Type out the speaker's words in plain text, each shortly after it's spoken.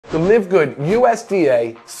The Live Good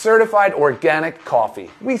USDA certified organic coffee.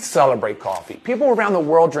 We celebrate coffee. People around the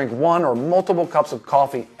world drink one or multiple cups of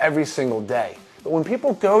coffee every single day. But when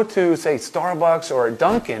people go to, say, Starbucks or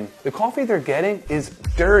Dunkin', the coffee they're getting is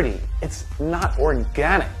dirty. It's not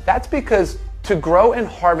organic. That's because to grow and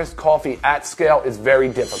harvest coffee at scale is very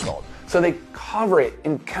difficult. So they cover it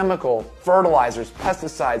in chemical, fertilizers,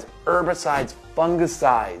 pesticides, herbicides,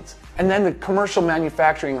 fungicides. And then the commercial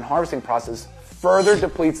manufacturing and harvesting process further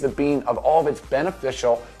depletes the bean of all of its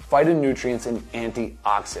beneficial phytonutrients and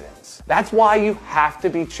antioxidants. That's why you have to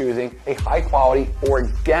be choosing a high-quality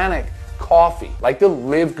organic coffee, like the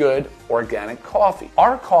Live Good organic coffee.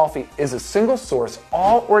 Our coffee is a single source,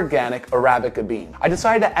 all organic Arabica bean. I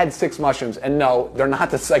decided to add 6 mushrooms, and no, they're not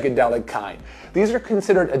the psychedelic kind. These are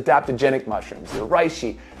considered adaptogenic mushrooms. The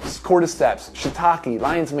reishi, cordyceps, shiitake,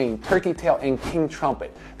 lion's mane, turkey tail, and king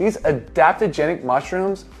trumpet. These adaptogenic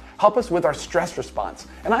mushrooms help us with our stress response.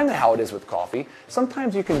 And I know how it is with coffee.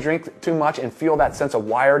 Sometimes you can drink too much and feel that sense of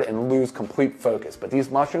wired and lose complete focus. But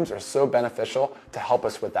these mushrooms are so beneficial to help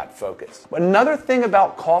us with that focus. But another thing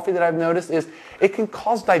about coffee that I've noticed is it can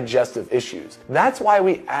cause digestive issues. That's why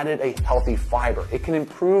we added a healthy fiber. It can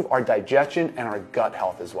improve our digestion and our gut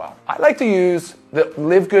health as well. I like to use the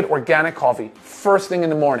Live Good organic coffee first thing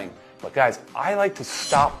in the morning. But guys, I like to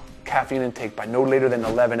stop caffeine intake by no later than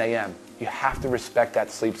 11 a.m. You have to respect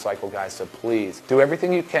that sleep cycle, guys, so please do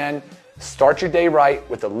everything you can. Start your day right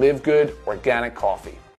with the Live Good organic coffee.